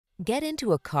Get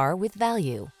into a car with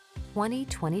value.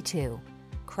 2022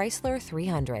 Chrysler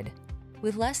 300.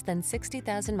 With less than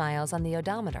 60,000 miles on the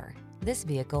odometer, this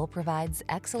vehicle provides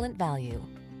excellent value.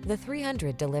 The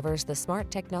 300 delivers the smart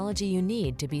technology you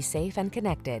need to be safe and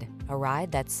connected, a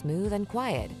ride that's smooth and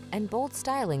quiet, and bold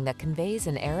styling that conveys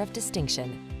an air of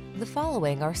distinction. The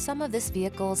following are some of this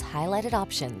vehicle's highlighted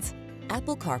options: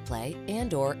 Apple CarPlay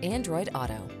and/or Android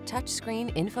Auto,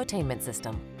 touchscreen infotainment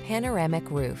system, panoramic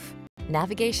roof,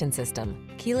 navigation system,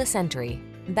 keyless entry,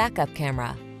 backup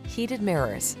camera, heated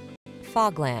mirrors,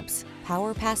 fog lamps,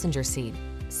 power passenger seat,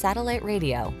 satellite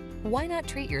radio. Why not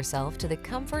treat yourself to the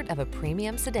comfort of a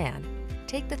premium sedan?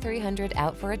 Take the 300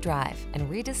 out for a drive and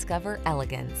rediscover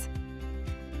elegance.